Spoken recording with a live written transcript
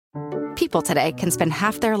People today can spend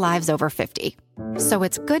half their lives over 50. So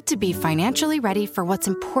it's good to be financially ready for what's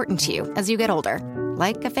important to you as you get older,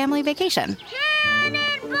 like a family vacation.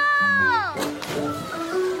 Cannonball!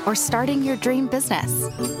 Or starting your dream business.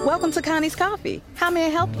 Welcome to Connie's Coffee. How may I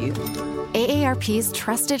help you? AARP's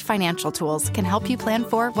trusted financial tools can help you plan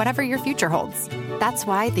for whatever your future holds. That's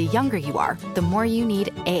why the younger you are, the more you need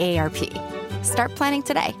AARP. Start planning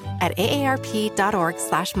today at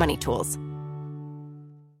aarp.org/moneytools.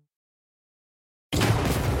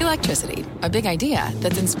 Electricity, a big idea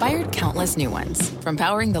that's inspired countless new ones. From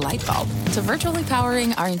powering the light bulb to virtually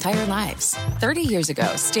powering our entire lives. 30 years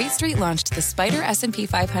ago, State Street launched the Spider S&P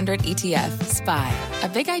 500 ETF, SPY. A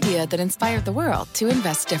big idea that inspired the world to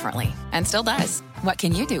invest differently. And still does. What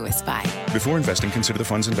can you do with SPY? Before investing, consider the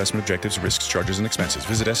fund's investment objectives, risks, charges, and expenses.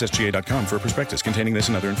 Visit ssga.com for a prospectus containing this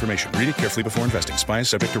and other information. Read it carefully before investing. SPY is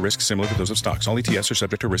subject to risks similar to those of stocks. All ETFs are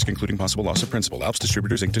subject to risk, including possible loss of principal. Alps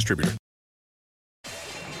Distributors, Inc. Distributor.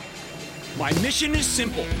 My mission is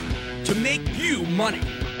simple, to make you money.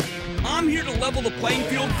 I'm here to level the playing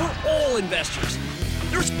field for all investors.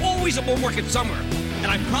 There's always a bull market somewhere, and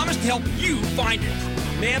I promise to help you find it.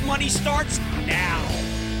 Mad Money starts now.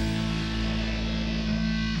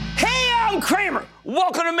 Hey, I'm Cramer.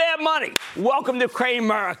 Welcome to Mad Money. Welcome to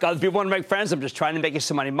Cramerica. If you want to make friends, I'm just trying to make you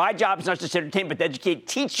some money. My job is not just to entertain, but to educate,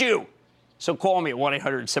 teach you. So call me at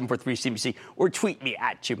 1-800-743-CNBC or tweet me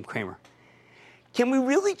at Jim Cramer. Can we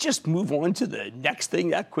really just move on to the next thing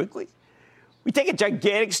that quickly? We take a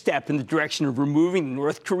gigantic step in the direction of removing the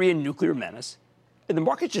North Korean nuclear menace, and the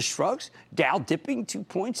market just shrugs. Dow dipping 2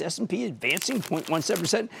 points, S&P advancing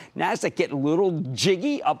 0.17%, NASDAQ getting a little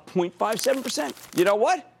jiggy, up 0.57%. You know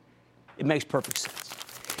what? It makes perfect sense.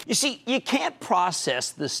 You see, you can't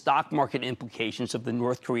process the stock market implications of the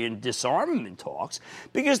North Korean disarmament talks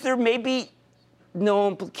because there may be no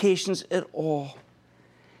implications at all.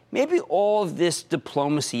 Maybe all of this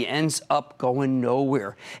diplomacy ends up going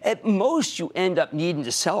nowhere. At most, you end up needing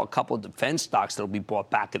to sell a couple of defense stocks that will be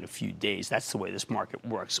bought back in a few days. That's the way this market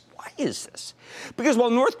works. Why is this? Because while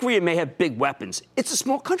North Korea may have big weapons, it's a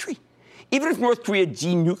small country. Even if North Korea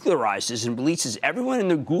denuclearizes and releases everyone in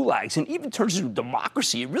their gulags and even turns into a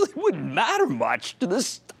democracy, it really wouldn't matter much to the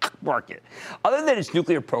stock market. Other than its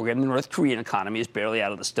nuclear program, the North Korean economy is barely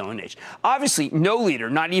out of the Stone Age. Obviously, no leader,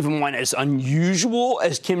 not even one as unusual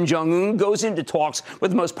as Kim Jong-un, goes into talks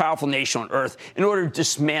with the most powerful nation on earth in order to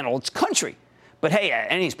dismantle its country. But hey,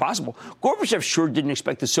 anything's possible. Gorbachev sure didn't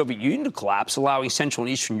expect the Soviet Union to collapse, allowing Central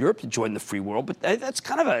and Eastern Europe to join the free world, but that's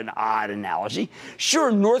kind of an odd analogy.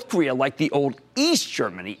 Sure, North Korea, like the old East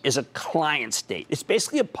Germany, is a client state. It's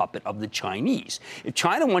basically a puppet of the Chinese. If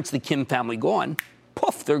China wants the Kim family gone,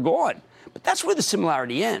 poof, they're gone. But that's where the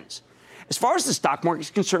similarity ends. As far as the stock market is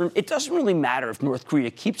concerned, it doesn't really matter if North Korea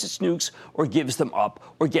keeps its nukes or gives them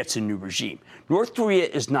up or gets a new regime. North Korea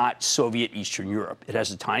is not Soviet Eastern Europe. It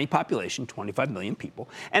has a tiny population, 25 million people,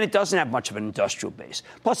 and it doesn't have much of an industrial base.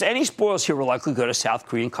 Plus, any spoils here will likely go to South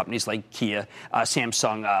Korean companies like Kia,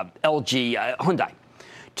 Samsung, LG, Hyundai.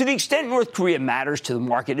 To the extent North Korea matters to the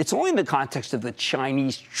market, it's only in the context of the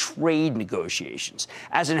Chinese trade negotiations,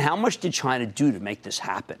 as in how much did China do to make this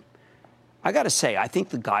happen? I got to say, I think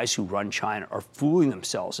the guys who run China are fooling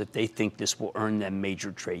themselves if they think this will earn them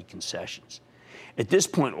major trade concessions. At this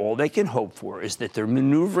point, all they can hope for is that their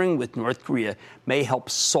maneuvering with North Korea may help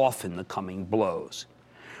soften the coming blows.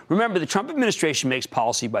 Remember, the Trump administration makes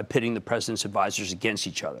policy by pitting the president's advisors against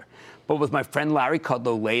each other. But with my friend Larry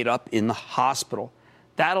Kudlow laid up in the hospital,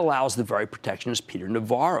 that allows the very protectionist Peter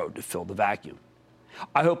Navarro to fill the vacuum.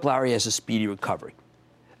 I hope Larry has a speedy recovery.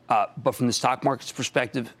 But from the stock market's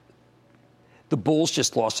perspective, the bulls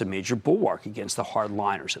just lost a major bulwark against the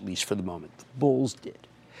hardliners, at least for the moment. The bulls did.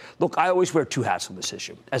 Look, I always wear two hats on this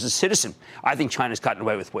issue. As a citizen, I think China's gotten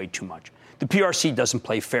away with way too much. The PRC doesn't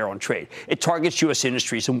play fair on trade. It targets U.S.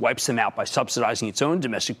 industries and wipes them out by subsidizing its own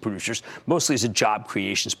domestic producers, mostly as a job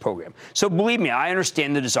creations program. So believe me, I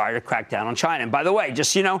understand the desire to crack down on China. And by the way,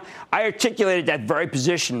 just so you know, I articulated that very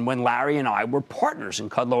position when Larry and I were partners in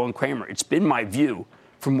Kudlow and Cramer. It's been my view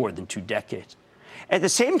for more than 2 decades. At the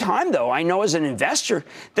same time, though, I know as an investor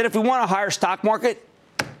that if we want a higher stock market,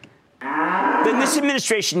 then this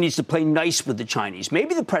administration needs to play nice with the Chinese.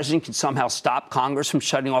 Maybe the president can somehow stop Congress from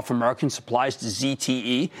shutting off American supplies to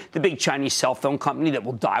ZTE, the big Chinese cell phone company that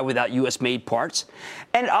will die without U.S.-made parts.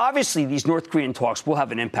 And obviously, these North Korean talks will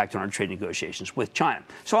have an impact on our trade negotiations with China.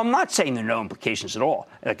 So I'm not saying there are no implications at all.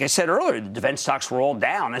 Like I said earlier, the defense stocks were all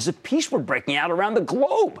down as if peace were breaking out around the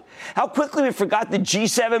globe. How quickly we forgot the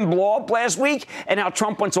G7 blow-up last week and how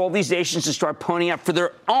Trump wants all these nations to start ponying up for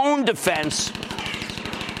their own defense.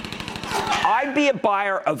 I I'd be a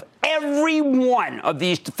buyer of every one of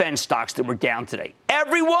these defense stocks that were down today.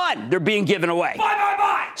 Every one, they're being given away.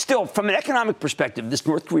 Buy. Still, from an economic perspective, this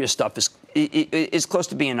North Korea stuff is close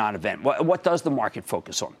to being a non-event. What does the market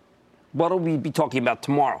focus on? What will we be talking about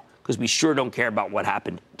tomorrow? Because we sure don't care about what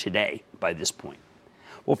happened today by this point.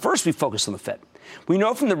 Well, first, we focus on the Fed. We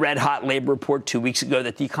know from the red-hot labor report 2 weeks ago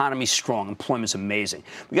that the economy is strong. Employment's amazing.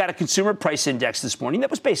 We got a consumer price index this morning that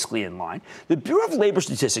was basically in line. The Bureau of Labor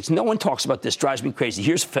Statistics, no one talks about this, drives me crazy.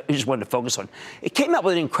 Here's one to focus on. It came out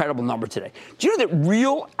with an incredible number today. Do you know that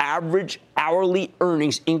real average hourly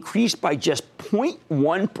earnings increased by just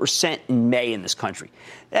 0.1% in May in this country?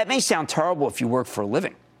 That may sound terrible if you work for a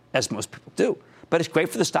living, as most people do. But it's great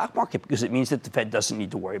for the stock market because it means that the Fed doesn't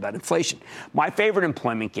need to worry about inflation. My favorite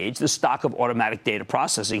employment gauge, the stock of automatic data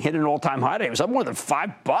processing, hit an all-time high today. It was up more than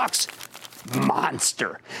 $5.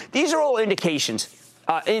 Monster. These are all indicators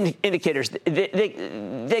that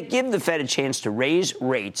give the Fed a chance to raise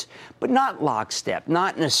rates, but not lockstep,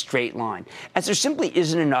 not in a straight line, as there simply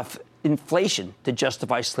isn't enough inflation to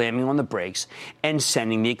justify slamming on the brakes and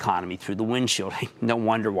sending the economy through the windshield. No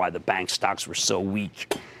wonder why the bank stocks were so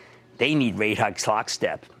weak. They need rate hikes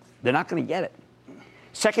lockstep. They're not going to get it.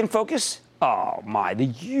 Second focus,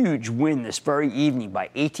 the huge win this very evening by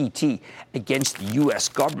AT&T against the U.S.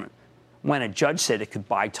 government when a judge said it could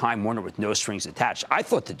buy Time Warner with no strings attached. I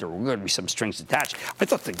thought that there were going to be some strings attached. I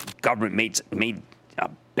thought the government made a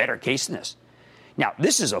better case than this. Now,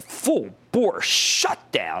 this is a full-bore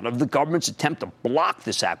shutdown of the government's attempt to block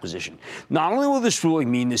this acquisition. Not only will this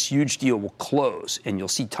ruling mean this huge deal will close, and you'll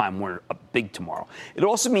see Time Warner up big tomorrow, it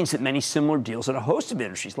also means that many similar deals in a host of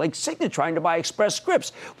industries, like Cigna trying to buy Express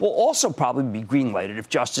Scripts, will also probably be green-lighted if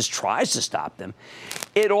justice tries to stop them.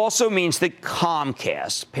 It also means that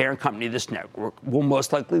Comcast, parent company of this network, will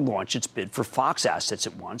most likely launch its bid for Fox assets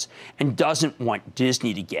at once and doesn't want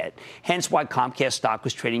Disney to get. Hence why Comcast stock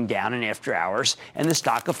was trading down in after hours, and the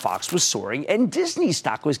stock of Fox was soaring, and Disney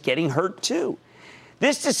stock was getting hurt, too.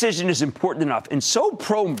 This decision is important enough and so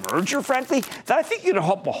pro-merger, frankly, that I think you're going to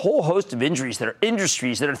help a whole host of industries that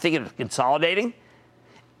are thinking of consolidating.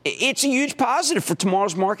 It's a huge positive for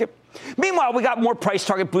tomorrow's market. Meanwhile, we got more price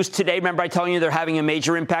target boosts today. Remember I telling you they're having a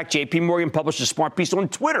major impact? JP Morgan published a smart piece on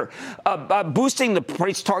Twitter boosting the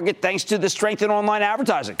price target thanks to the strength in online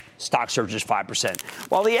advertising. Stock surges 5%.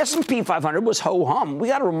 While the S&P 500 was ho-hum, we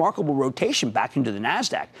got a remarkable rotation back into the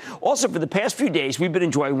NASDAQ. Also, for the past few days, we've been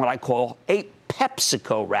enjoying what I call a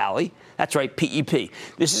PepsiCo rally. That's right, PEP.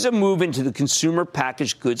 This is a move into the consumer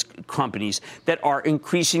packaged goods companies that are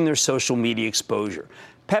increasing their social media exposure.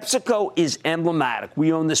 PepsiCo is emblematic.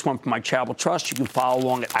 We own this one from my charitable trust. You can follow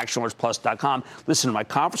along at actionalertsplus.com. Listen to my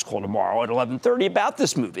conference call tomorrow at 11:30 about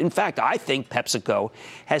this move. In fact, I think PepsiCo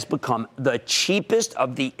has become the cheapest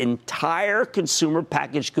of the entire consumer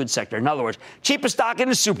packaged goods sector. In other words, cheapest stock in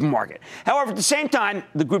the supermarket. However, at the same time,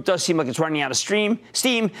 the group does seem like it's running out of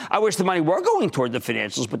steam. I wish the money were going toward the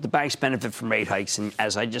financials, but the banks benefit from rate hikes. And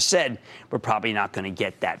as I just said, we're probably not going to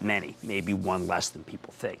get that many, maybe one less than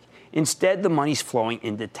people think. Instead, the money's flowing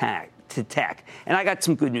into tech. And I got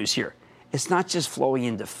some good news here. It's not just flowing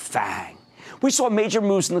into FANG. We saw major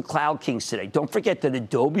moves in the Cloud Kings today. Don't forget that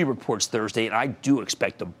Adobe reports Thursday, and I do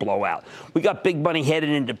expect a blowout. We got big money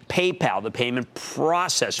headed into PayPal, the payment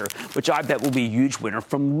processor, which I bet will be a huge winner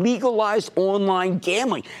from legalized online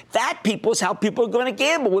gambling. That, people, is how people are going to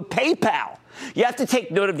gamble, with PayPal. You have to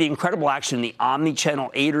take note of the incredible action in the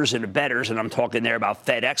omni-channel aiders and abettors, and I'm talking there about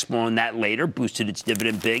FedEx, more on that later, boosted its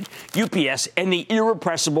dividend big, UPS, and the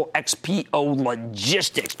irrepressible XPO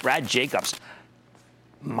Logistics, Brad Jacobs,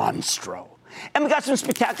 monstro. And we got some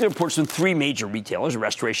spectacular reports from three major retailers,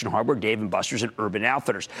 Restoration Hardware, Dave & Buster's, and Urban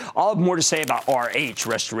Outfitters. I'll have more to say about RH,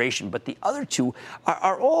 Restoration, but the other two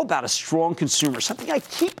are all about a strong consumer, something I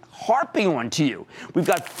keep harping on to you. We've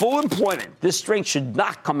got full employment. This strength should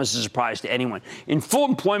not come as a surprise to anyone. In full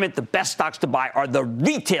employment, the best stocks to buy are the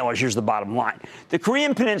retailers. Here's the bottom line. The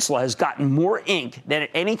Korean Peninsula has gotten more ink than at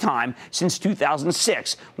any time since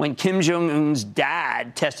 2006, when Kim Jong-un's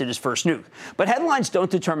dad tested his first nuke. But headlines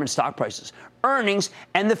don't determine stock prices. Earnings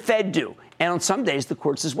and the Fed do, and on some days the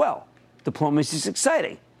courts as well. Diplomacy is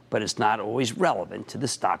exciting, but it's not always relevant to the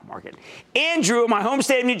stock market. Andrew, my home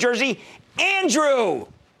state of New Jersey. Andrew!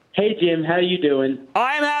 Hey, Jim, how you doing?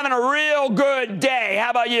 I'm having a real good day.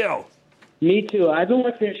 How about you? Me too. I've been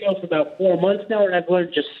watching your show for about 4 months now, and I've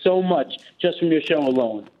learned just so much just from your show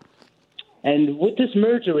alone. And with this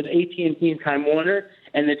merger with AT&T and Time Warner,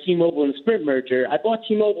 and the T-Mobile and Sprint merger. I bought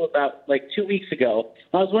T-Mobile about 2 weeks ago.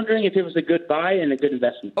 I was wondering if it was a good buy and a good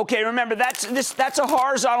investment. Okay, remember, that's a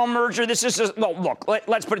horizontal merger. This is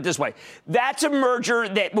let's put it this way. That's a merger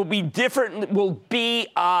that will be different,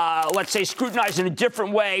 let's say, scrutinized in a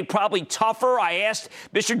different way, probably tougher. I asked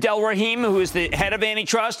Mr. Del Rahim, who is the head of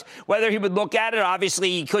antitrust, whether he would look at it. Obviously,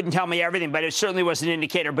 he couldn't tell me everything, but it certainly was an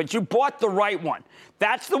indicator. But you bought the right one.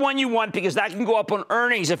 That's the one you want because that can go up on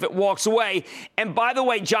earnings if it walks away. And by the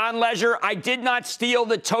way, John Leisure, I did not steal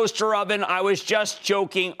the toaster oven. I was just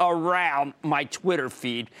joking around my Twitter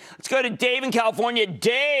feed. Let's go to Dave in California.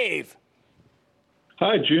 Dave.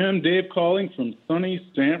 Hi, Jim. Dave calling from sunny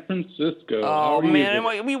San Francisco. Oh,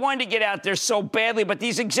 man. We wanted to get out there so badly, but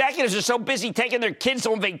these executives are so busy taking their kids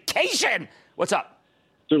on vacation. What's up?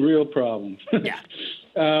 It's a real problem. Yeah.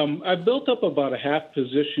 I built up about a half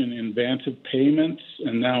position in Vantive Payments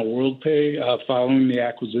and now WorldPay following the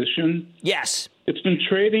acquisition. Yes. It's been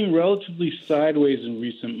trading relatively sideways in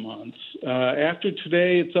recent months. After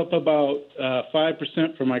today, it's up about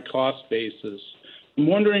 5% for my cost basis. I'm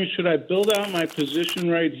wondering, should I build out my position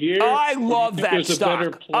right here? I love that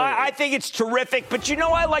stock. I think it's terrific. But,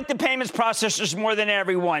 I like the payments processors more than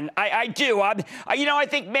everyone. I do. I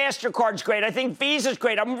think MasterCard's great. I think Visa's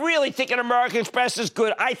great. I'm really thinking American Express is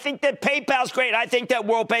good. I think that PayPal's great. I think that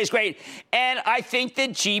WorldPay's great. And I think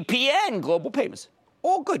that GPN, Global Payments,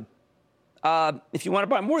 all good. If you want to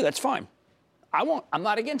buy more, that's fine. I won't. I'm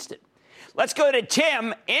not against it. Let's go to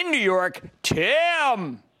Tim in New York.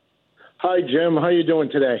 Tim. Hi, Jim. How you doing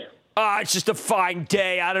today? It's just a fine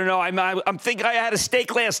day. I don't know. I'm thinking I had a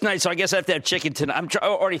steak last night, so I guess I have to have chicken tonight. I'm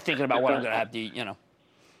already thinking about what I'm going to have to eat,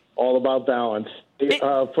 All about balance.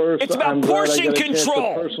 First, it's about portion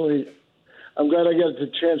control. I'm glad I got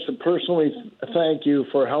the chance to personally thank you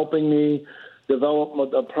for helping me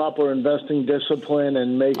develop a proper investing discipline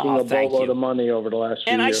and making a boatload of money over the last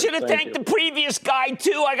few years. And I should have thanked the previous guy,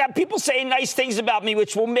 too. I got people saying nice things about me,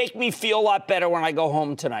 which will make me feel a lot better when I go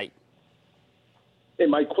home tonight. Hey,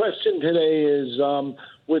 my question today is,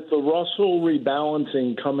 with the Russell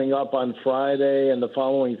rebalancing coming up on Friday and the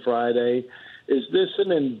following Friday, is this an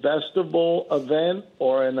investable event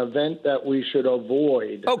or an event that we should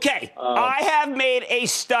avoid? Okay, I have made a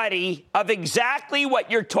study of exactly what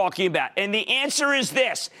you're talking about, and the answer is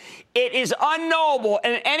this. It is unknowable,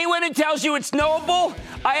 and anyone who tells you it's knowable,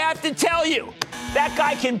 I have to tell you, that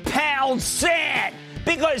guy can pound sand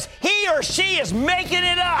because he or she is making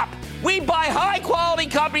it up. We buy high-quality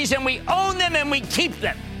companies, and we own them, and we keep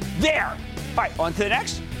them. There. All right, on to the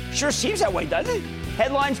next. Sure seems that way, doesn't it?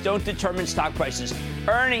 Headlines don't determine stock prices.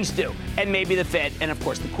 Earnings do, and maybe the Fed, and, of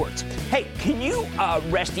course, the courts. Hey, can you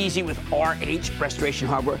rest easy with RH, Restoration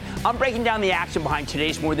Hardware? I'm breaking down the action behind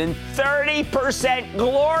today's more than 30%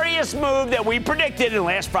 glorious move that we predicted in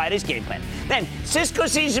last Friday's game plan. Then, Cisco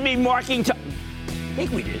seems to be marking time. I think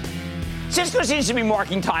we did. Cisco seems to be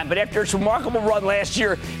marking time, but after its remarkable run last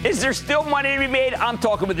year, is there still money to be made? I'm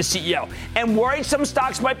talking with the CEO. And worried some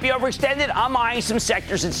stocks might be overextended, I'm eyeing some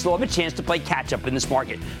sectors that still have a chance to play catch-up in this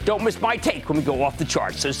market. Don't miss my take when we go off the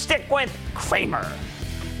charts, so stick with Cramer.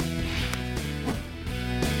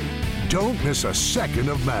 Don't miss a second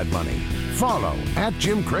of Mad Money. Follow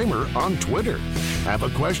 @Jim Cramer on Twitter. Have a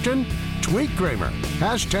question? Tweet Cramer.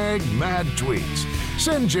 #MadTweets.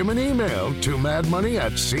 Send Jim an email to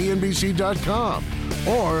madmoney@cnbc.com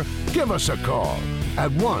or give us a call at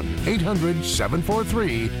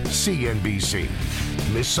 1-800-743-CNBC.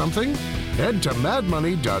 Miss something? Head to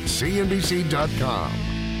madmoney.cnbc.com.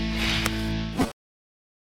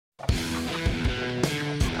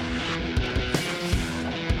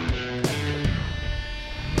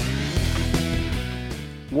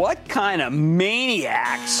 What kind of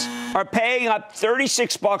maniacs are paying up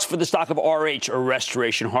 $36 for the stock of RH, or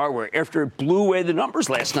Restoration Hardware, after it blew away the numbers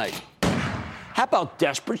last night? How about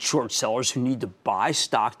desperate short sellers who need to buy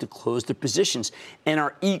stock to close their positions and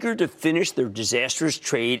are eager to finish their disastrous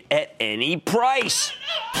trade at any price?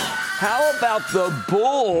 How about the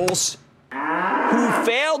bulls who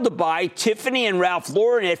failed to buy Tiffany and Ralph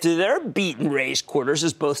Lauren after their beaten raised quarters,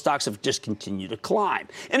 as both stocks have just continued to climb?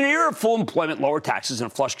 In an era of full employment, lower taxes, and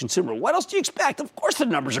a flush consumer, what else do you expect? Of course the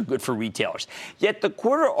numbers are good for retailers. Yet the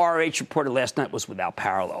quarter RH reported last night was without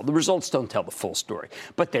parallel. The results don't tell the full story,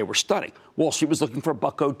 but they were stunning. Wall Street was looking for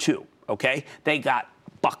 $1.02, okay? They got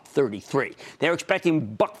 $1.33. They're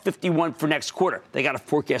expecting $1.51 for next quarter. They got a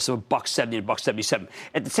forecast of $1.70 to $1.77.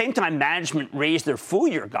 At the same time, management raised their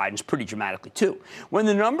full-year guidance pretty dramatically, too. When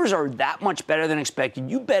the numbers are that much better than expected,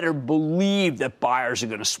 you better believe that buyers are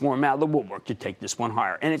going to swarm out of the woodwork to take this one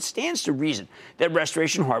higher. And it stands to reason that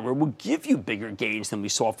Restoration Hardware will give you bigger gains than we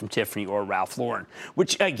saw from Tiffany or Ralph Lauren,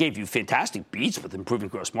 which gave you fantastic beats with improving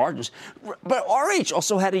gross margins. But RH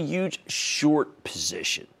also had a huge short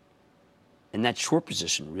position. And that short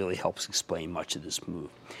position really helps explain much of this move.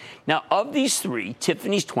 Now, of these three,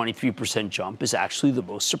 Tiffany's 23% jump is actually the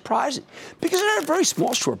most surprising because it had a very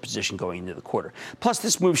small short position going into the quarter. Plus,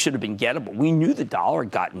 this move should have been gettable. We knew the dollar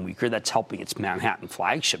had gotten weaker. That's helping its Manhattan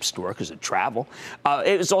flagship store because of travel.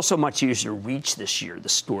 It was also much easier to reach this year, the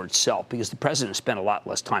store itself, because the president spent a lot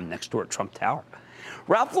less time next door at Trump Tower.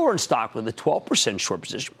 Ralph Lauren stock with a 12% short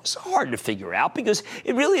position was hard to figure out because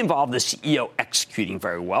it really involved the CEO executing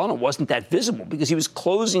very well, and it wasn't that visible because he was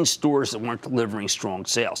closing stores that weren't delivering strong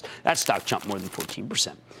sales. That stock jumped more than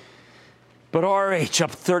 14%. But RH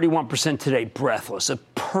up 31% today, breathless, a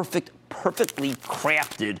perfectly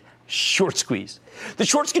crafted short squeeze. The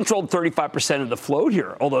shorts controlled 35% of the float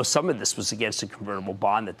here, although some of this was against a convertible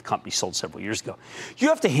bond that the company sold several years ago. You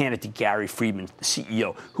have to hand it to Gary Friedman, the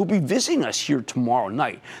CEO, who'll be visiting us here tomorrow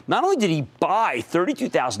night. Not only did he buy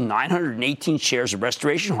 32,918 shares of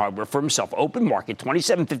Restoration Hardware for himself, open market,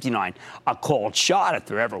 $27.59, a called shot if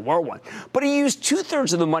there ever were one, but he used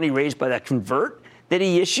two-thirds of the money raised by that convert that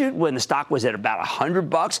he issued when the stock was at about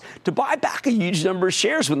 $100 to buy back a huge number of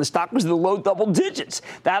shares when the stock was in the low double digits.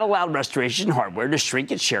 That allowed Restoration Hardware to shrink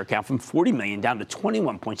its share count from 40 million down to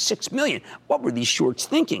 21.6 million. What were these shorts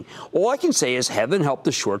thinking? All I can say is heaven help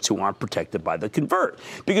the shorts who aren't protected by the convert.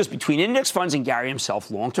 Because between index funds and Gary himself,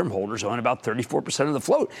 long-term holders own about 34% of the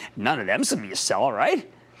float. None of them's going to be a seller, right?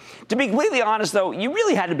 To be completely honest, though, you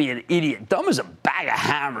really had to be an idiot, dumb as a bag of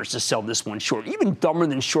hammers to sell this one short, even dumber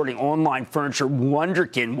than shorting online furniture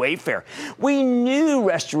wonderkin Wayfair. We knew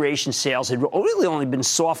restoration sales had really only been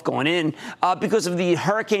soft going in because of the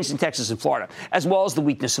hurricanes in Texas and Florida, as well as the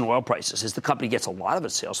weakness in oil prices, as the company gets a lot of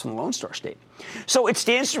its sales from the Lone Star State. So it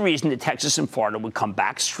stands to reason that Texas and Florida would come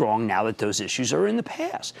back strong now that those issues are in the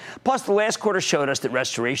past. Plus, the last quarter showed us that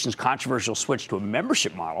Restoration's controversial switch to a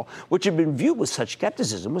membership model, which had been viewed with such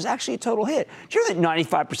skepticism, was actually a total hit. Do you know that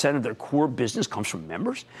 95% of their core business comes from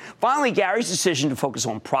members? Finally, Gary's decision to focus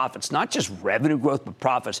on profits, not just revenue growth, but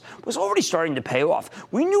profits, was already starting to pay off.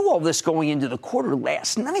 We knew all this going into the quarter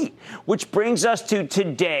last night, which brings us to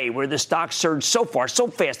today, where the stock surged so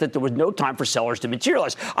fast that there was no time for sellers to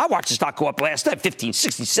materialize. I watched the stock go up last night, 15,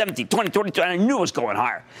 16, 17, 20, 22, and I knew it was going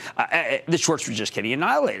higher. The shorts were just getting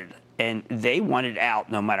annihilated. And they wanted out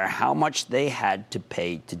no matter how much they had to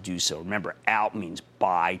pay to do so. Remember, out means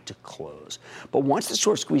buy to close. But once the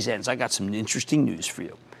short squeeze ends, I got some interesting news for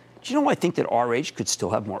you. Do you know I think that RH could still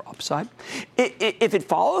have more upside? If it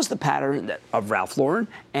follows the pattern of Ralph Lauren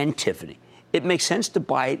and Tiffany, it makes sense to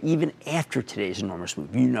buy it even after today's enormous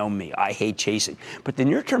move. You know me, I hate chasing. But the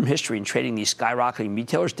near-term history in trading these skyrocketing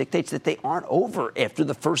retailers dictates that they aren't over after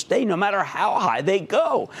the first day, no matter how high they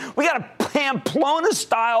go. We got a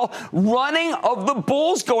Pamplona-style running of the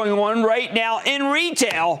bulls going on right now in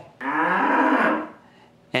retail.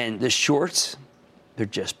 And the shorts, they're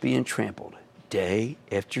just being trampled day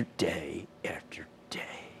after day after day.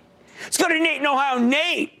 Let's go to Nate in Ohio.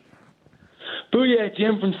 Nate! Booyah,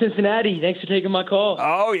 Jim from Cincinnati. Thanks for taking my call.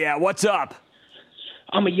 Oh, yeah. What's up?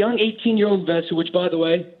 I'm a young 18-year-old investor, which, by the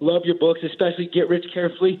way, love your books, especially Get Rich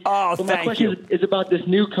Carefully. Oh, but thank my question is about this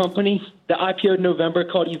new company, the IPO in November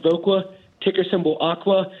called Evoqua, ticker symbol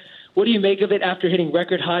Aqua. What do you make of it after hitting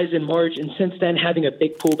record highs in March and since then having a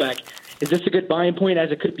big pullback? Is this a good buying point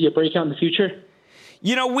as it could be a breakout in the future?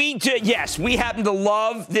 You know, yes, we happen to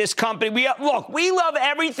love this company. We love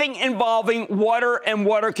everything involving water and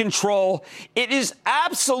water control. It is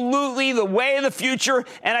absolutely the way of the future,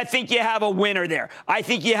 and I think you have a winner there. I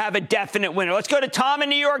think you have a definite winner. Let's go to Tom in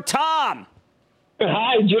New York. Tom.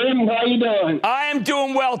 Hi, Jim. How you doing? I am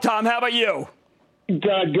doing well, Tom. How about you? Good.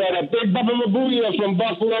 A big Bubba Mabuya from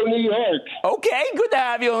Buffalo, New York. Okay, good to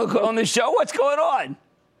have you on the show. What's going on?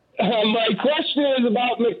 My question is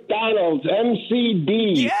about McDonald's,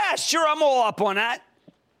 MCD. Yeah, sure. I'm all up on that.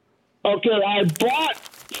 Okay, I bought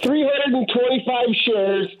 325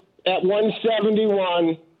 shares at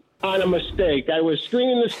 171 on a mistake. I was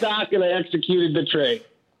screening the stock and I executed the trade.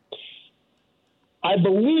 I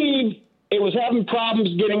believe it was having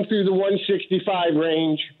problems getting through the 165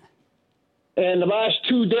 range. And the last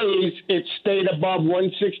 2 days, it stayed above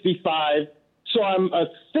 165. So I'm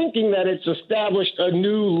thinking that it's established a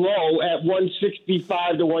new low at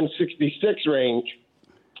 165 to 166 range.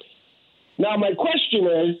 Now, my question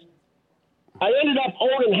is, I ended up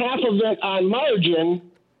owning half of it on margin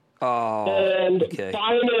and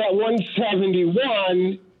buying it at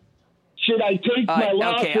 171. Should I take my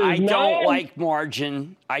losses okay, I now? don't like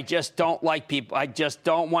margin. I just don't like people. I just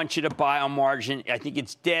don't want you to buy on margin. I think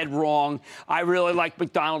it's dead wrong. I really like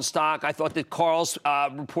McDonald's stock. I thought that Carl's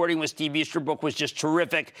reporting with Steve Easterbrook was just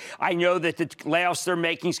terrific. I know that the layoffs they're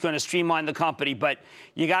making is going to streamline the company, but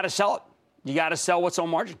you got to sell it. You got to sell what's on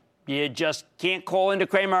margin. You just can't call into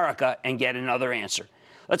Cramerica and get another answer.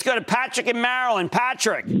 Let's go to Patrick in Maryland.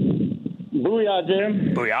 Patrick. Booyah,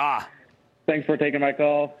 Jim. Booyah. Thanks for taking my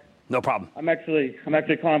call. No problem. I'm actually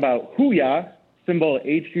calling about Huya, symbol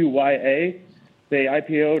HUYA. They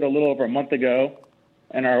IPO'd a little over a month ago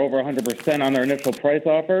and are over 100% on their initial price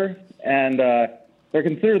offer. And they're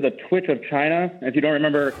considered the Twitch of China. If you don't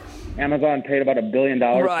remember, Amazon paid about $1 billion to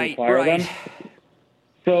acquire them.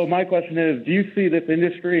 So my question is, do you see this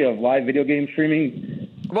industry of live video game streaming?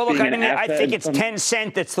 Well, look, I think it's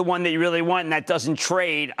Tencent that's the one that you really want, and that doesn't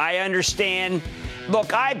trade. I understand.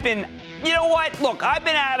 Look, you know what? Look, I've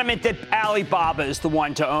been adamant that Alibaba is the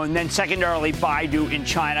one to own, then secondarily Baidu in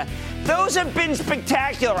China. Those have been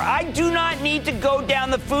spectacular. I do not need to go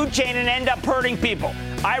down the food chain and end up hurting people.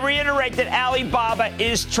 I reiterate that Alibaba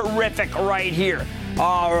is terrific right here.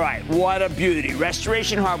 All right, what a beauty.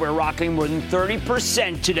 Restoration Hardware rocketing more than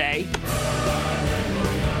 30% today.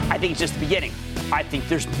 I think it's just the beginning. I think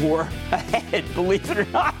there's more ahead, believe it or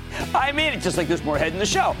not. I mean it, just like there's more ahead in the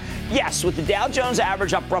show. Yes, with the Dow Jones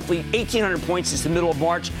average up roughly 1,800 points since the middle of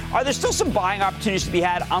March, are there still some buying opportunities to be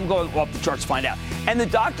had? I'm going off the charts to find out. And the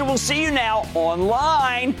doctor will see you now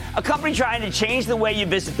online, a company trying to change the way you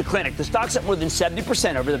visit the clinic. The stock's up more than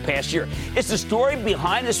 70% over the past year. It's the story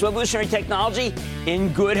behind this revolutionary technology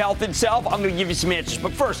in good health itself. I'm going to give you some answers.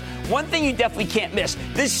 But first, one thing you definitely can't miss.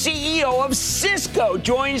 The CEO of Cisco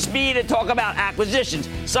joins me to talk about acquisitions,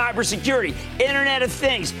 cybersecurity, Internet of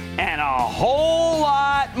Things, and a whole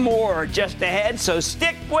lot more just ahead. So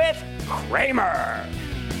stick with Cramer.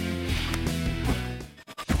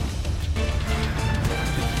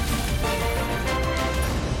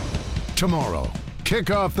 Tomorrow,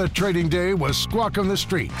 kick off the trading day with Squawk on the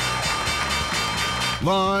Street.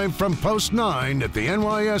 Live from Post 9 at the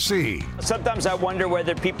NYSE. Sometimes I wonder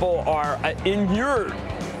whether people are inured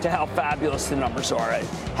to how fabulous the numbers are.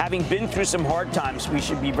 Having been through some hard times, we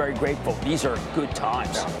should be very grateful. These are good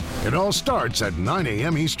times. It all starts at 9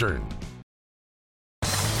 a.m. Eastern.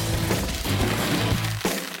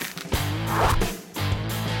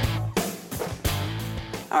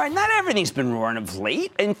 All right, not everything's been roaring of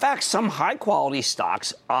late. In fact, some high-quality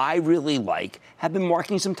stocks I really like have been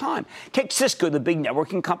marking some time. Take Cisco, the big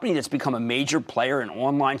networking company that's become a major player in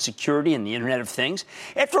online security and the Internet of Things.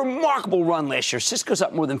 After a remarkable run last year, Cisco's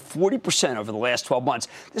up more than 40% over the last 12 months.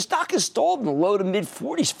 The stock has stalled in the low to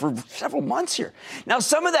mid-40s for several months here. Now,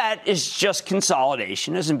 some of that is just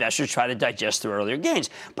consolidation as investors try to digest their earlier gains.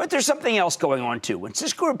 But there's something else going on, too. When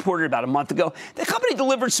Cisco reported about a month ago, the company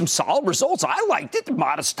delivered some solid results. I liked it. The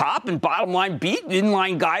modest top and bottom line beat,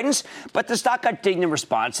 in-line guidance. But the stock got dinged in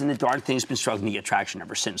response, and the darn thing's been struggling to get traction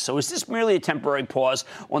ever since. So is this merely a temporary pause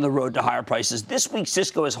on the road to higher prices? This week,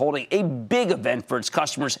 Cisco is holding a big event for its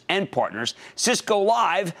customers and partners, Cisco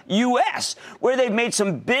Live US, where they've made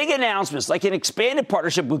some big announcements, like an expanded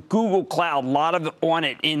partnership with Google Cloud, a lot of it on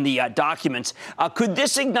it in the documents. Could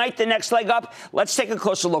this ignite the next leg up? Let's take a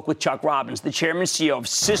closer look with Chuck Robbins, the chairman and CEO of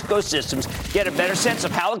Cisco Systems, get a better sense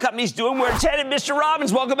of how the company's doing, where it's headed. Mr.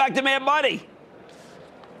 Robbins, welcome back to Mad Money.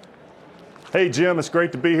 Hey, Jim, it's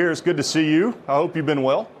great to be here. It's good to see you. I hope you've been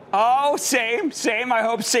well. Oh, same. I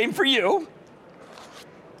hope same for you.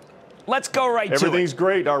 Let's go right to it. Everything's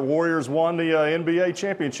great. Our Warriors won the NBA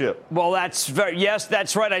championship. Well, yes,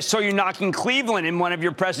 that's right. I saw you knocking Cleveland in one of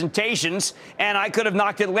your presentations, and I could have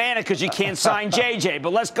knocked Atlanta because you can't sign JJ.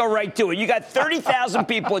 But let's go right to it. You got 30,000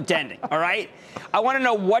 people attending, all right? I want to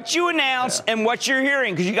know what you announced and what you're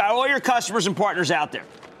hearing because you got all your customers and partners out there.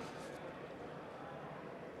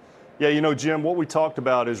 Yeah, you know, Jim, what we talked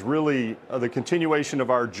about is really the continuation of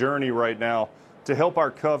our journey right now to help our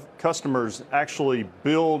customers actually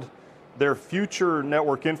build their future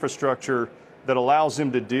network infrastructure that allows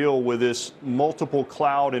them to deal with this multiple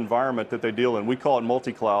cloud environment that they deal in. We call it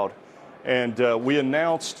multi-cloud. And we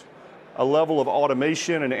announced a level of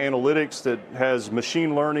automation and analytics that has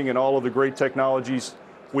machine learning and all of the great technologies.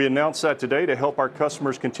 We announced that today to help our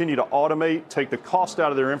customers continue to automate, take the cost out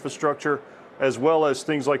of their infrastructure, as well as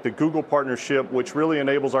things like the Google partnership, which really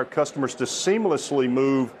enables our customers to seamlessly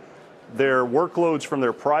move their workloads from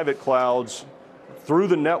their private clouds through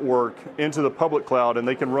the network into the public cloud, and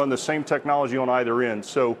they can run the same technology on either end.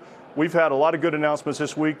 So we've had a lot of good announcements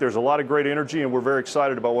this week. There's a lot of great energy, and we're very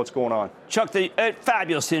excited about what's going on. Chuck, the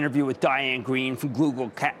fabulous interview with Diane Greene from Google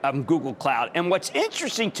Cloud. And what's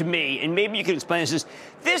interesting to me, and maybe you can explain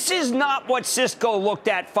this is not what Cisco looked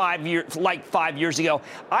at 5 years ago.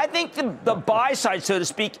 I think the buy side, so to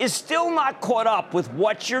speak, is still not caught up with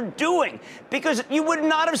what you're doing, because you would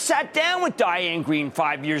not have sat down with Diane Greene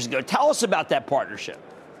 5 years ago. Tell us about that partnership.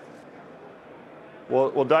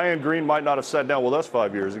 Well, Diane Greene might not have sat down with us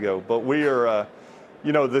 5 years ago, but we are,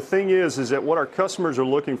 the thing is that what our customers are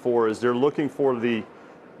looking for is they're looking for the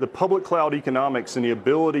public cloud economics and the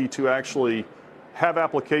ability to actually have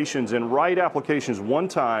applications and write applications one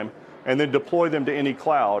time and then deploy them to any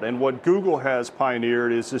cloud. And what Google has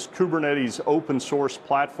pioneered is this Kubernetes open source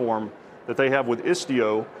platform that they have with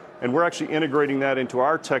Istio, and we're actually integrating that into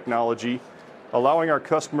our technology, allowing our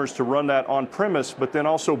customers to run that on premise, but then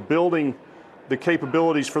also building the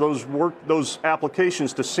capabilities for those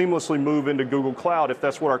applications to seamlessly move into Google Cloud if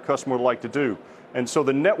that's what our customer would like to do. And so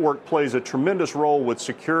the network plays a tremendous role with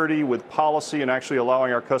security, with policy, and actually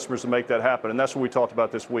allowing our customers to make that happen. And that's what we talked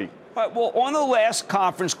about this week. All right, well, on the last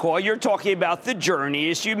conference call, you're talking about the journey.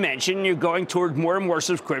 As you mentioned, you're going toward more and more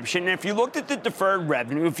subscription. And if you looked at the deferred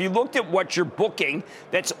revenue, if you looked at what you're booking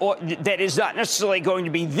that is not necessarily going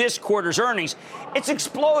to be this quarter's earnings, it's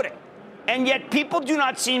exploding. And yet people do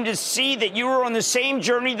not seem to see that you were on the same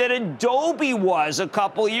journey that Adobe was a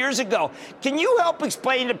couple years ago. Can you help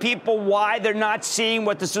explain to people why they're not seeing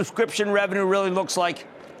what the subscription revenue really looks like?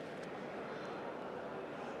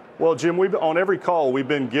 Well, Jim, on every call, we've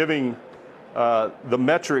been giving the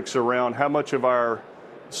metrics around how much of our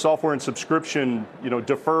software and subscription,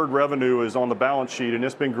 deferred revenue is on the balance sheet, and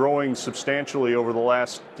it's been growing substantially over the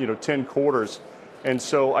last, 10 quarters. And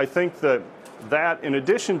so I think that in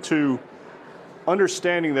addition to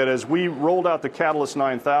understanding that as we rolled out the Catalyst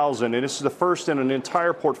 9000, and this is the first in an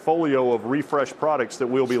entire portfolio of refreshed products that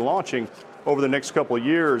we'll be launching over the next couple of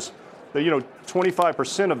years, that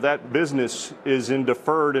 25% of that business is in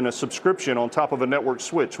deferred in a subscription on top of a network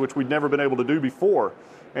switch, which we'd never been able to do before.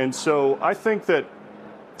 And so I think that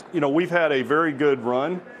we've had a very good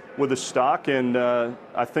run with the stock, and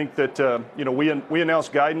I think that we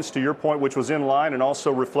announced guidance, to your point, which was in line and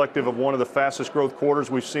also reflective of one of the fastest growth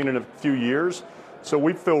quarters we've seen in a few years. So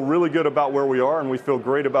we feel really good about where we are, and we feel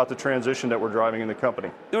great about the transition that we're driving in the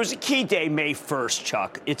company. There was a key day, May 1st,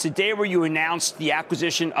 Chuck. It's a day where you announced the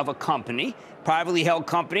acquisition of a company, privately held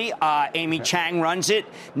company. Amy Chang runs it.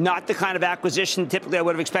 Not the kind of acquisition typically I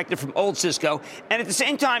would have expected from old Cisco. And at the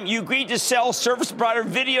same time, you agreed to sell service provider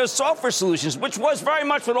video software solutions, which was very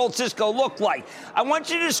much what old Cisco looked like. I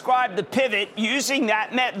want you to describe the pivot using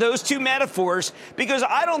those two metaphors, because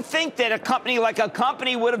I don't think that a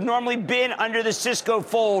company would have normally been under the Cisco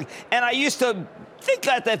fold. And I used to think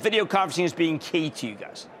that video conferencing as being key to you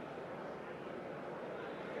guys.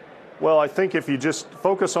 Well, I think if you just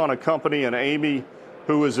focus on a company, and Amy,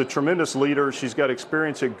 who is a tremendous leader, she's got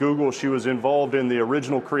experience at Google. She was involved in the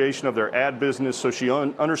original creation of their ad business, so she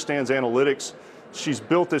understands analytics. She's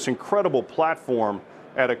built this incredible platform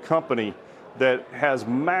at a company that has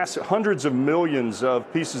hundreds of millions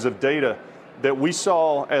of pieces of data that we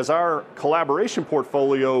saw as our collaboration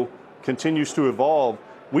portfolio continues to evolve.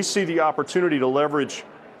 We see the opportunity to leverage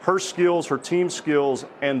her skills, her team's skills,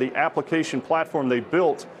 and the application platform they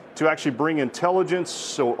built to actually bring intelligence,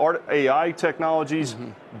 so AI technologies,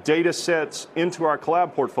 data sets into our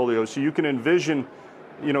cloud portfolio. So you can envision,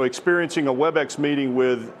 experiencing a WebEx meeting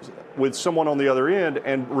with someone on the other end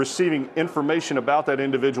and receiving information about that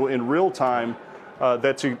individual in real time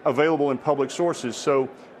that's available in public sources. So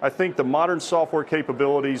I think the modern software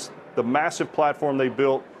capabilities, the massive platform they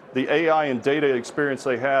built, the AI and data experience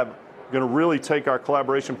they have, are going to really take our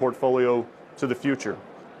collaboration portfolio to the future.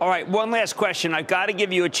 All right, one last question. I've got to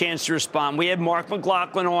give you a chance to respond. We had Mark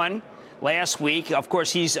McLaughlin on last week. Of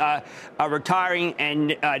course, he's retiring, and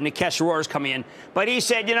Nikesh Arora's coming in. But he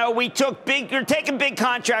said, you're taking big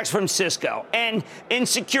contracts from Cisco and in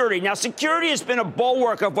security. Now, security has been a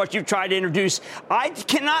bulwark of what you've tried to introduce. I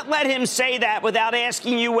cannot let him say that without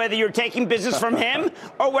asking you whether you're taking business from him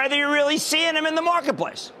or whether you're really seeing him in the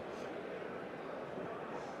marketplace.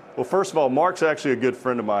 Well, first of all, Mark's actually a good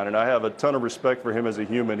friend of mine, and I have a ton of respect for him as a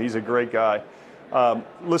human. He's a great guy.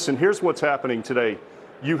 Listen, here's what's happening today.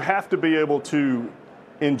 You have to be able to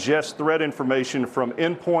ingest threat information from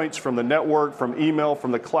endpoints, from the network, from email,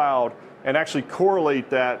 from the cloud, and actually correlate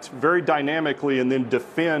that very dynamically and then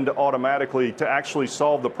defend automatically to actually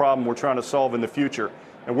solve the problem we're trying to solve in the future.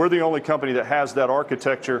 And we're the only company that has that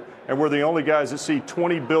architecture, and we're the only guys that see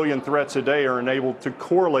 20 billion threats a day are enabled to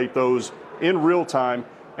correlate those in real time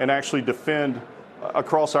and actually defend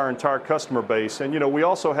across our entire customer base. And, we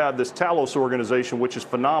also have this Talos organization, which is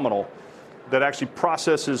phenomenal, that actually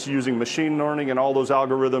processes using machine learning and all those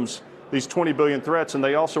algorithms, these 20 billion threats. And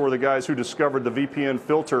they also were the guys who discovered the VPN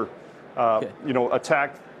filter,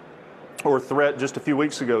 attack or threat just a few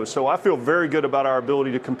weeks ago. So I feel very good about our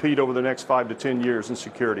ability to compete over the next 5 to 10 years in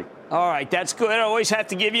security. All right, that's good. I always have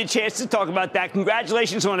to give you a chance to talk about that.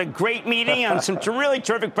 Congratulations on a great meeting and some really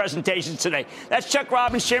terrific presentations today. That's Chuck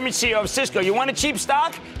Robbins, Chairman and CEO of Cisco. You want a cheap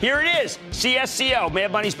stock? Here it is, CSCO.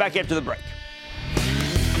 Mad Money's back after the break.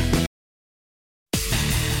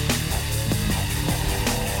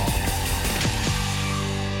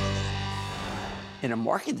 In a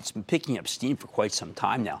market that's been picking up steam for quite some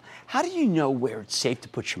time now, how do you know where it's safe to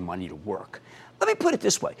put your money to work? Let me put it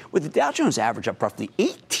this way. With the Dow Jones average up roughly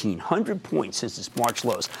 1,800 points since its March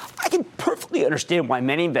lows, I can perfectly understand why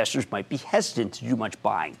many investors might be hesitant to do much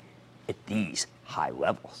buying at these high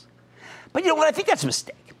levels. But you know what? I think that's a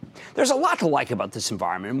mistake. There's a lot to like about this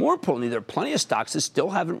environment, and more importantly, there are plenty of stocks that still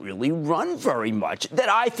haven't really run very much that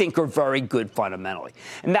I think are very good fundamentally.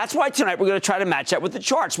 And that's why tonight we're going to try to match that with the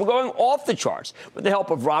charts. We're going off the charts with the help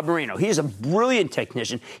of Rob Marino. He is a brilliant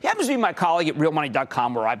technician. He happens to be my colleague at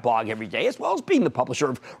realmoney.com, where I blog every day, as well as being the publisher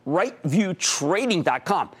of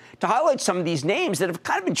rightviewtrading.com, to highlight some of these names that have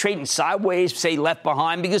kind of been trading sideways, say left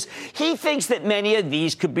behind, because he thinks that many of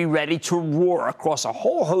these could be ready to roar across a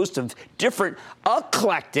whole host of different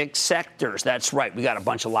eclectic sectors. That's right. We got a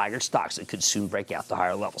bunch of laggard stocks that could soon break out to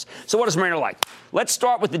higher levels. So what does Marino like? Let's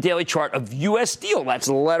start with the daily chart of U.S. Steel. That's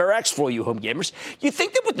the letter X for you, home gamers. You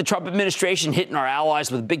think that with the Trump administration hitting our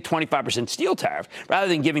allies with a big 25% steel tariff, rather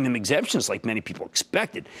than giving them exemptions like many people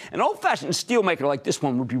expected, an old-fashioned steelmaker like this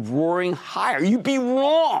one would be roaring higher. You'd be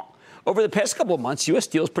wrong. Over the past couple of months, U.S.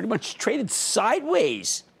 Steel has pretty much traded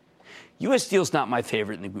sideways. U.S. Steel's not my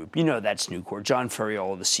favorite in the group. You know that's Nucor. John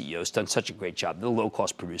Ferriola, the CEO, has done such a great job. They're a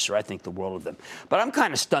low-cost producer. I think the world of them. But I'm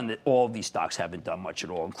kind of stunned that all of these stocks haven't done much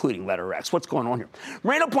at all, including letter X. What's going on here?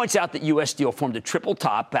 Marino points out that U.S. Steel formed a triple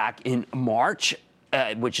top back in March,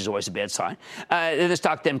 which is always a bad sign. The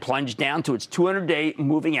stock then plunged down to its 200-day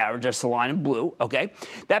moving average. That's the line in blue, okay?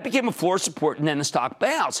 That became a floor support, and then the stock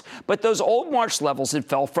bounced. But those old March levels it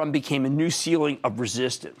fell from became a new ceiling of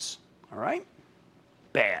resistance, all right?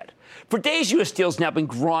 Bad. For days, U.S. Steel's now been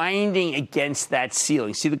grinding against that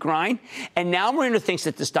ceiling. See the grind? And now Marino thinks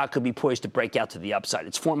that the stock could be poised to break out to the upside.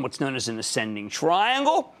 It's formed what's known as an ascending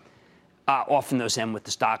triangle. Often those end with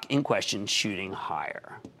the stock in question shooting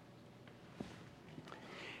higher.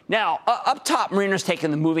 Now, up top, Marino's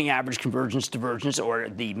taken the moving average convergence divergence, or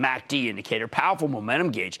the MACD indicator, powerful momentum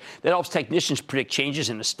gauge that helps technicians predict changes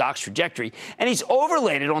in the stock's trajectory, and he's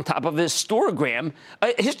overlaid it on top of a histogram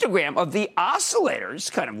of the oscillator. It's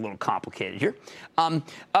kind of a little complicated here,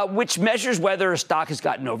 which measures whether a stock has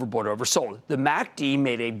gotten overbought or oversold. The MACD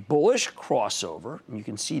made a bullish crossover, and you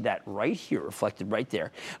can see that right here, reflected right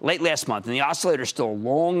there, late last month, and the oscillator is still a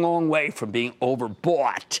long, long way from being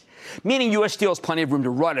overbought, meaning U.S. Steel has plenty of room to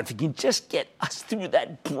run if he can just get us through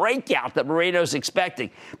that breakout that Marino's expecting.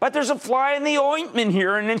 But there's a fly in the ointment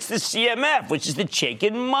here, and it's the CMF, which is the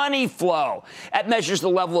Chaikin money flow. That measures the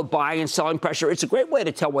level of buying and selling pressure. It's a great way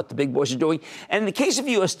to tell what the big boys are doing. And in the case of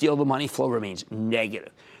U.S. Steel, the money flow remains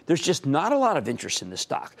negative. There's just not a lot of interest in the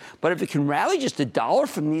stock. But if it can rally just $1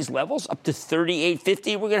 from these levels up to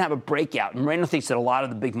 $38.50, we're going to have a breakout. And Marino thinks that a lot of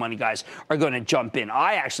the big money guys are going to jump in.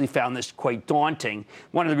 I actually found this quite daunting.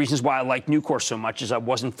 One of the reasons why I like Nucor so much is I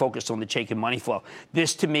wasn't focused on the Chaikin money flow.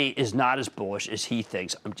 This, to me, is not as bullish as he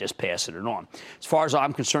thinks. I'm just passing it on. As far as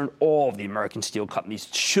I'm concerned, all of the American steel companies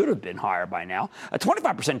should have been higher by now. A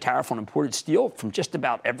 25% tariff on imported steel from just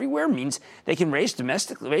about everywhere means they can raise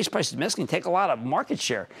prices domestically and take a lot of market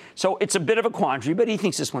share. So it's a bit of a quandary, but he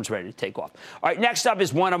thinks this one's ready to take off. All right, next up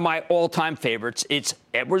is one of my all-time favorites. It's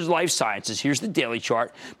Edwards Lifesciences. Here's the daily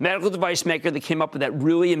chart. Medical device maker that came up with that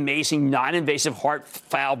really amazing non-invasive heart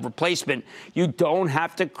valve replacement. You don't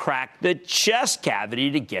have to crack the chest cavity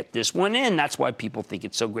to get this one in. That's why people think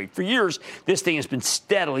it's so great. For years, this thing has been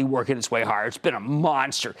steadily working its way higher. It's been a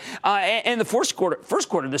monster. And the first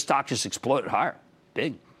quarter, the stock just exploded higher.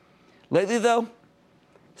 Big. Lately, though,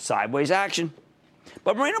 sideways action.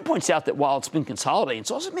 But Marino points out that while it's been consolidating,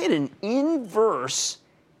 it's also made an inverse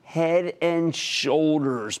head and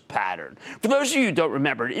shoulders pattern. For those of you who don't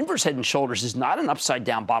remember, an inverse head and shoulders is not an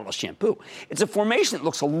upside-down bottle of shampoo. It's a formation that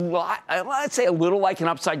looks a lot, let's say a little like an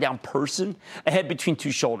upside-down person, a head between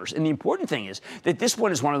two shoulders. And the important thing is that this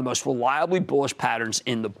one is one of the most reliably bullish patterns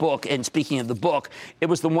in the book. And speaking of the book, it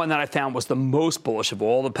was the one that I found was the most bullish of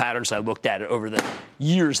all the patterns I looked at over the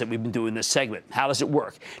years that we've been doing this segment. How does it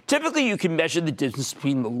work? Typically, you can measure the distance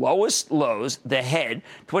between the lowest lows, the head,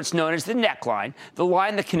 to what's known as the neckline, the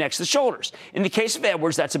line that connects the shoulders. In the case of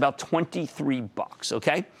Edwards, that's about $23,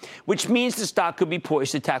 okay? Which means the stock could be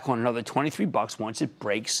poised to tackle another $23 once it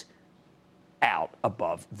breaks out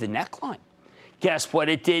above the neckline. Guess what?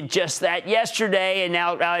 It did just that yesterday, and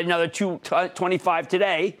now another $225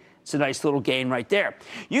 today. It's a nice little gain right there.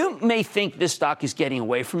 You may think this stock is getting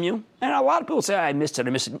away from you, and a lot of people say, I missed it.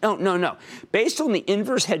 No. Based on the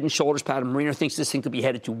inverse head and shoulders pattern, Marino thinks this thing could be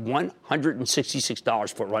headed to $166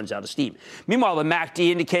 before it runs out of steam. Meanwhile, the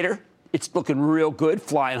MACD indicator, it's looking real good,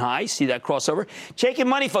 flying high. See that crossover? Taking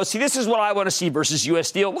money, folks. See, this is what I want to see versus U.S.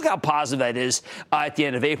 Steel. Look how positive that is at the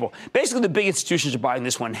end of April. Basically, the big institutions are buying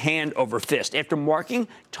this one hand over fist. After marking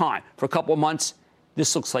time for a couple of months,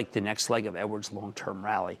 this looks like the next leg of Edwards' long-term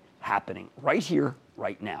rally happening right here,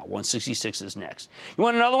 right now. 166 is next. You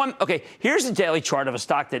want another one? Okay, here's the daily chart of a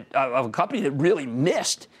stock that of a company that really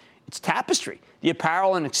missed. It's Tapestry, the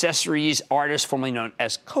apparel and accessories artist formerly known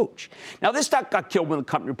as Coach. Now, this stock got killed when the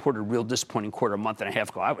company reported a real disappointing quarter a month and a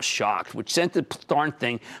half ago. I was shocked, which sent the darn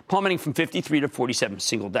thing plummeting from 53 to 47 a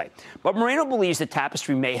single day. But Marino believes that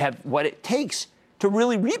Tapestry may have what it takes to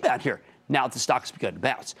really rebound here. Now that the stock has begun to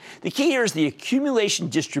bounce. The key here is the accumulation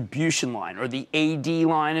distribution line, or the AD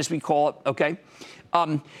line, as we call it, okay?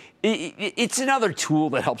 It's another tool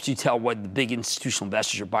that helps you tell what the big institutional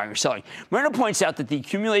investors are buying or selling. Marino points out that the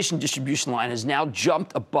accumulation distribution line has now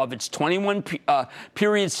jumped above its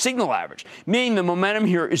 21-period signal average, meaning the momentum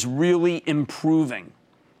here is really improving.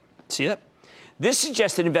 See that? This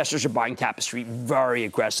suggests that investors are buying Tapestry very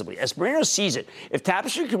aggressively. As Marino sees it, if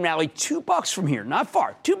Tapestry can rally $2 from here, not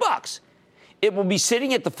far, $2, it will be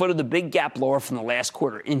sitting at the foot of the big gap lower from the last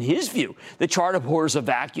quarter. In his view, the chart abhors a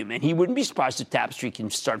vacuum, and he wouldn't be surprised if Tapestry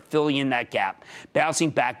can start filling in that gap,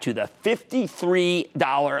 bouncing back to the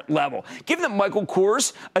 $53 level. Given that Michael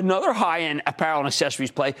Kors, another high-end apparel and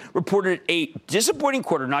accessories play, reported a disappointing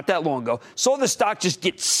quarter not that long ago, saw the stock just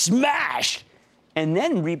get smashed and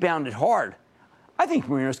then rebounded hard. I think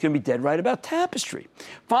Marino's going to be dead right about Tapestry.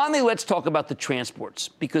 Finally, let's talk about the transports,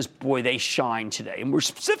 because, boy, they shine today. And we're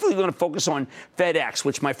specifically going to focus on FedEx,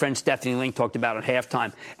 which my friend Stephanie Link talked about at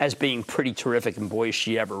halftime as being pretty terrific, and boy, is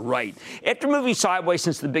she ever right. After moving sideways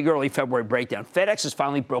since the big early February breakdown, FedEx has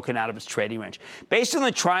finally broken out of its trading range. Based on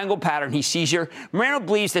the triangle pattern he sees here, Marino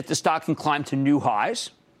believes that the stock can climb to new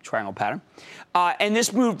highs, triangle pattern, and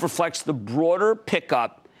this move reflects the broader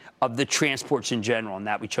pickup of the transports in general, and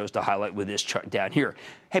that we chose to highlight with this chart down here.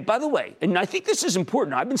 Hey, by the way, and I think this is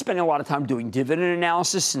important, I've been spending a lot of time doing dividend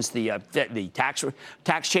analysis since the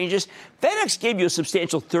tax changes. FedEx gave you a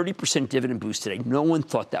substantial 30% dividend boost today. No one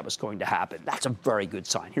thought that was going to happen. That's a very good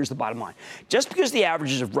sign. Here's the bottom line. Just because the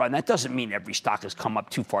averages have run, that doesn't mean every stock has come up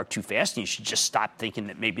too far too fast, and you should just stop thinking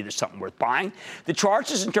that maybe there's something worth buying. The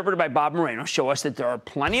charts, as interpreted by Bob Moreno, show us that there are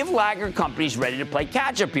plenty of laggard companies ready to play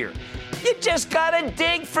catch-up here. You just got to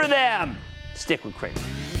dig for them. Stick with Cramer.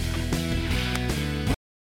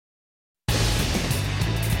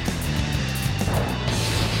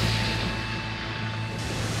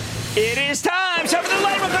 It is time. So for the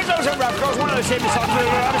lightning round, those are rough girls. One of the safest songs we've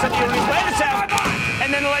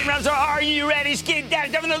and then the lightning rounds are you ready? Ski down.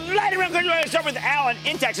 For the lightning round, we're going to start with Alan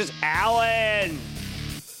in Texas. Alan.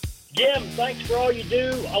 Jim, thanks for all you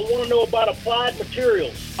do. I want to know about Applied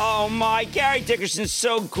Materials. Oh, my. Gary Dickerson's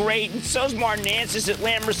so great, and so's Martin Ansys at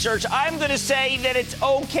Lam Research. I'm going to say that it's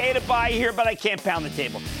okay to buy here, but I can't pound the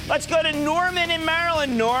table. Let's go to Norman in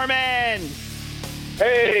Maryland. Norman.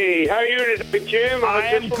 Hey, how are you today, Jim? I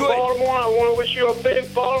am good. Baltimore. I want to wish you a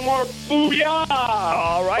big Baltimore booyah.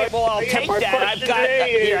 All right, well, I'll take that.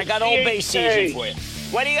 I got Old Bay season for you.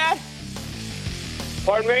 What do you got?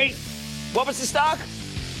 Pardon me? What was the stock?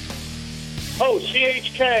 Oh,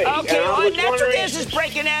 CHK. Okay, natural gas is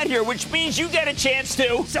breaking out here, which means you get a chance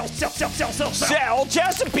to sell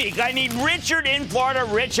Chesapeake. I need Richard in Florida.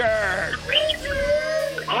 Richard.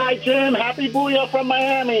 Hi, Jim. Happy booyah from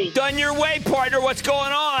Miami. Done your way, partner. What's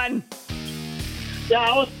going on? Yeah,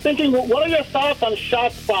 I was thinking, what are your thoughts on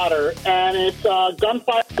ShotSpotter and its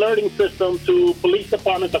gunfire alerting system to police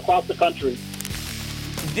departments across the country?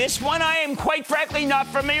 This one I am quite frankly not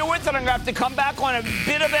familiar with, and I'm going to have to come back on a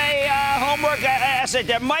bit of a homework essay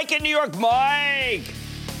there. Mike in New York. Mike.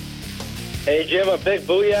 Hey, Jim, a big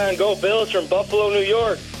booyah and go Bills from Buffalo, New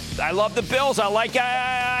York. I love the Bills. I like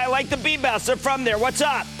the B-Bats. They're from there. What's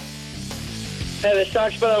up? Hey, the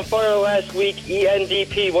stock's been on fire last week.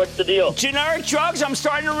 ENDP, what's the deal? Generic drugs. I'm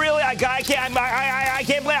starting to really. I can't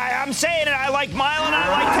believe. I'm saying it. I like Mylan. I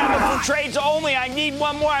like chemical trades only. I need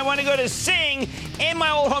one more. I want to go to Sing in my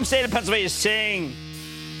old home state of Pennsylvania. Sing.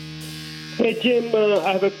 Hey, Jim,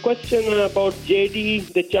 I have a question about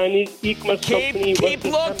JD, the Chinese e-commerce company. Keep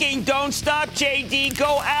looking. Don't stop, JD.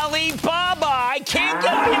 Go Alibaba. I can't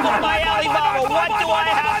get people to buy Alibaba. What do I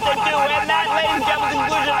have to do? And that, ladies and gentlemen,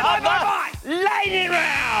 conclusion of the Lightning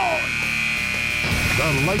Round. The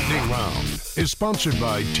Lightning Round is sponsored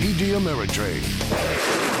by TD Ameritrade.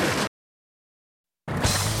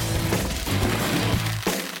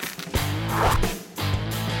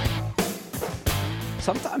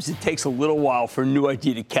 Sometimes it takes a little while for a new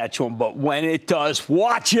idea to catch on, but when it does,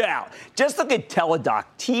 watch out. Just look at Teladoc,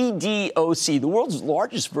 TDOC, the world's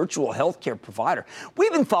largest virtual healthcare provider.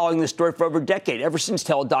 We've been following this story for over a decade, ever since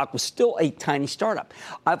Teladoc was still a tiny startup.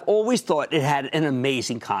 I've always thought it had an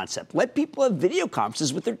amazing concept. Let people have video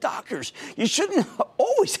conferences with their doctors. You shouldn't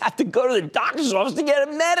always have to go to the doctor's office to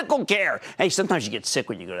get medical care. Hey, sometimes you get sick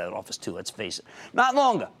when you go to that office, too, let's face it. Not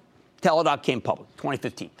long ago, Teladoc came public,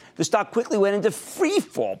 2015. The stock quickly went into free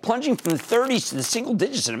fall, plunging from the 30s to the single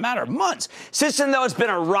digits in a matter of months. Since then, though, it's been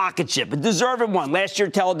a rocket ship, a deserved one. Last year,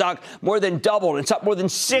 Teladoc more than doubled. It's up more than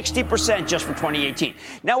 60% just for 2018.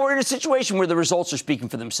 Now we're in a situation where the results are speaking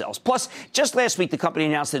for themselves. Plus, just last week, the company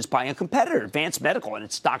announced that it's buying a competitor, Advanced Medical, and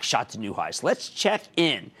its stock shot to new highs. Let's check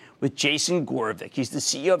in with Jason Gorovic. He's the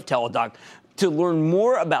CEO of Teladoc, to learn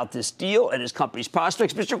more about this deal and his company's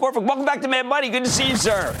prospects. Mr. Gorovic, welcome back to Mad Money. Good to see you,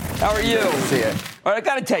 sir. How are you? Good to see you. All right, I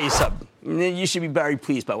got to tell you something. You should be very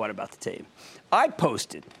pleased by what I'm about to tell you. I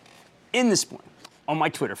posted in this morning on my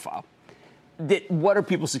Twitter file that what are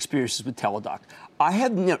people's experiences with Teladoc. I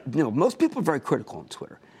have, most people are very critical on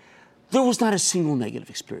Twitter. There was not a single negative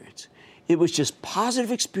experience. It was just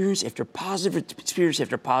positive experience after positive experience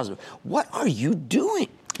after positive. What are you doing?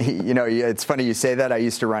 You know, it's funny you say that. I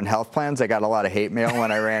used to run health plans. I got a lot of hate mail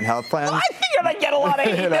when I ran health plans. Well, I figured I'd get a lot of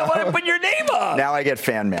hate mail when I put your name up. Now I get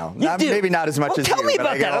fan mail. Do? Maybe not as much as you. Tell me but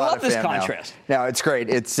about I get that. a I lot love of this fan contrast. Mail. No, it's great.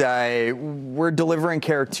 It's we're delivering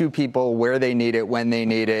care to people where they need it, when they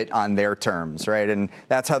need it, on their terms, right? And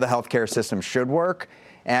that's how the healthcare system should work.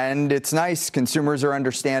 And it's nice. Consumers are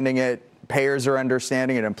understanding it. Payers are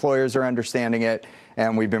understanding it. Employers are understanding it.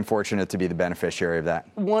 And we've been fortunate to be the beneficiary of that.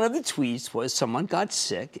 One of the tweets was someone got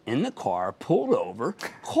sick in the car, pulled over,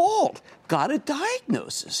 called, got a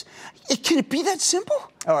diagnosis. Can it be that simple?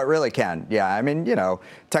 Oh, it really can. Yeah. I mean,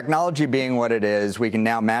 technology being what it is, we can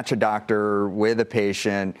now match a doctor with a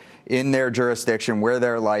patient in their jurisdiction where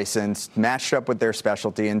they're licensed, matched up with their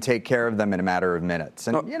specialty, and take care of them in a matter of minutes.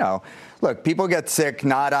 And, look, people get sick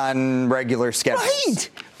not on regular schedules.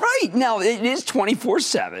 Right. Now, it is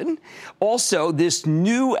 24/7. Also, this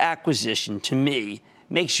new acquisition, to me,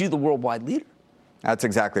 makes you the worldwide leader. That's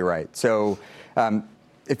exactly right. So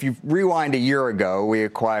if you rewind a year ago, we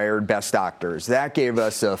acquired Best Doctors. That gave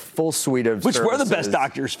us a full suite of Which services. were the Best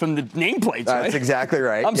Doctors from the nameplates, right? That's exactly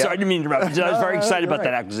right. I'm sorry, I didn't mean to interrupt you. I was very excited about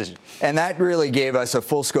that acquisition. And that really gave us a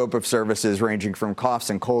full scope of services ranging from coughs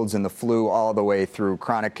and colds and the flu all the way through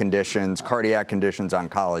chronic conditions, cardiac conditions,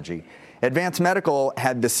 oncology. Advanced Medical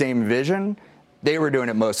had the same vision. They were doing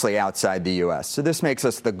it mostly outside the U.S. So this makes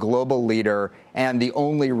us the global leader and the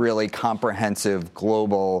only really comprehensive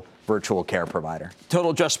global virtual care provider.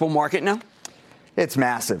 Total addressable market now? It's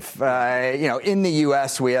massive. In the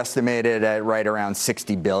U.S., we estimate it at right around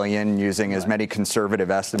 $60 billion, using as many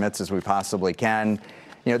conservative estimates as we possibly can.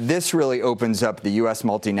 This really opens up the U.S.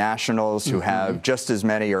 multinationals who have just as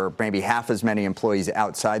many or maybe half as many employees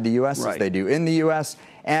outside the U.S. as they do in the U.S.,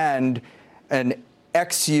 and an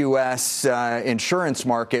ex-U.S. Insurance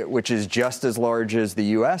market, which is just as large as the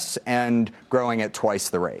U.S. and growing at twice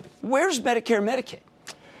the rate. Where's Medicare and Medicaid?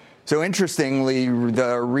 So interestingly,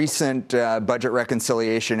 the recent Budget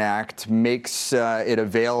Reconciliation Act makes it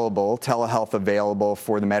available, telehealth available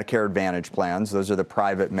for the Medicare Advantage plans. Those are the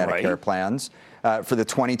private Medicare plans for the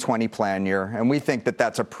 2020 plan year. And we think that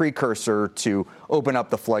that's a precursor to open up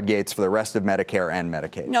the floodgates for the rest of Medicare and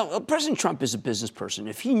Medicaid. Now, President Trump is a business person.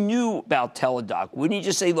 If he knew about Teladoc, wouldn't he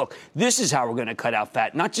just say, look, this is how we're going to cut out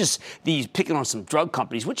fat, not just these picking on some drug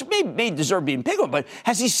companies, which may deserve being picked on, but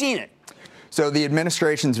has he seen it? So the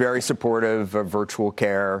administration's very supportive of virtual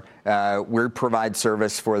care. We provide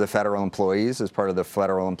service for the federal employees as part of the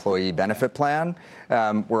federal employee benefit plan.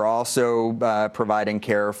 We're also providing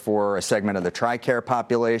care for a segment of the TRICARE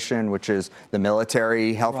population, which is the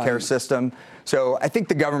military healthcare system. So I think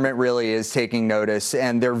the government really is taking notice,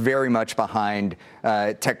 and they're very much behind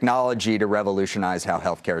technology to revolutionize how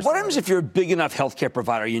healthcare is. What happens if you're a big enough healthcare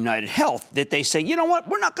provider, United Health, that they say, you know what,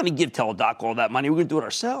 we're not going to give Teladoc all that money, we're going to do it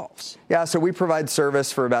ourselves? Yeah, so we provide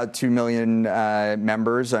service for about 2 million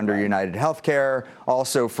members under United Healthcare,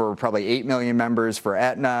 also for probably 8 million members for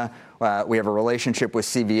Aetna. We have a relationship with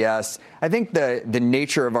CVS. I think the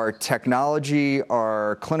nature of our technology,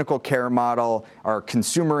 our clinical care model, our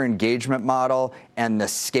consumer engagement model, and the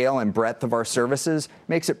scale and breadth of our services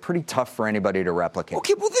makes it pretty tough for anybody to replicate.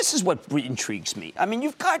 Okay, well, this is what intrigues me. I mean,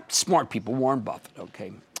 you've got smart people, Warren Buffett,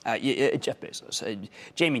 okay, Jeff Bezos,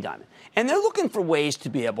 Jamie Dimon, and they're looking for ways to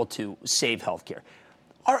be able to save healthcare.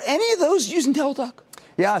 Are any of those using Teladoc?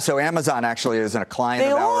 Yeah, so Amazon actually is a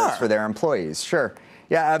client of ours for their employees. Sure.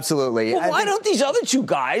 Yeah, absolutely. Well, why don't these other two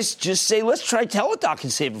guys just say, let's try Teladoc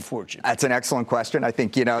and save a fortune? That's an excellent question. I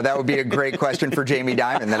think, that would be a great question for Jamie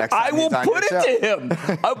Dimon the next time I will put it to him.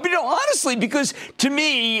 Honestly, because to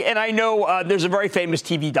me, and I know there's a very famous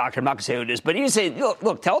TV doctor, I'm not going to say who it is, but he was saying,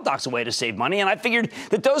 look, Teladoc's a way to save money. And I figured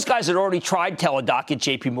that those guys had already tried Teladoc at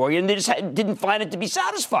JP Morgan, and they just didn't find it to be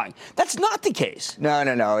satisfying. That's not the case.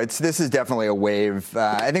 No. This is definitely a wave.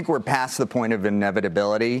 I think we're past the point of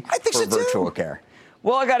inevitability for virtual care.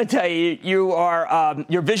 Well, I got to tell you,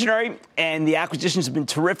 you're visionary, and the acquisitions have been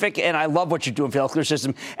terrific, and I love what you're doing for the healthcare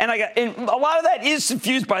system. And a lot of that is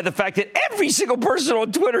confused by the fact that every single person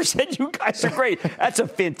on Twitter said you guys are great. That's a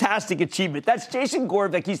fantastic achievement. That's Jason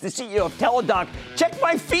Gorvic. He's the CEO of Teladoc. Check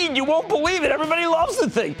my feed. You won't believe it. Everybody loves the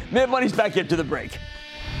thing. Mad Money's back into the break.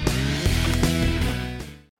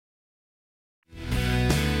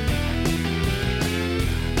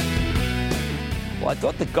 Well, I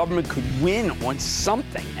thought the government could win on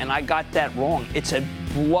something, and I got that wrong. It's a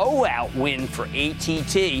blowout win for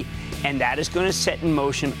AT&T, and that is going to set in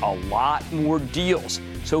motion a lot more deals.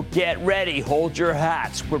 So get ready, hold your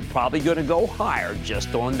hats. We're probably going to go higher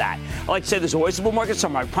just on that. I like to say there's always a bull market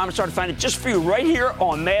somewhere. I promise I'll find it just for you right here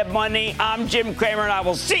on Mad Money. I'm Jim Cramer, and I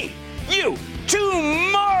will see you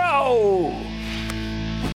tomorrow.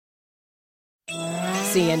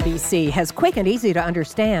 CNBC has quick and easy to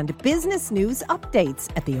understand business news updates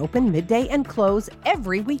at the open, midday, and close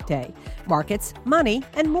every weekday. Markets, money,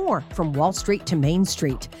 and more from Wall Street to Main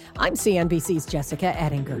Street. I'm CNBC's Jessica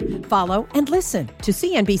Ettinger. Follow and listen to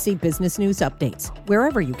CNBC Business News Updates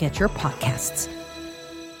wherever you get your podcasts.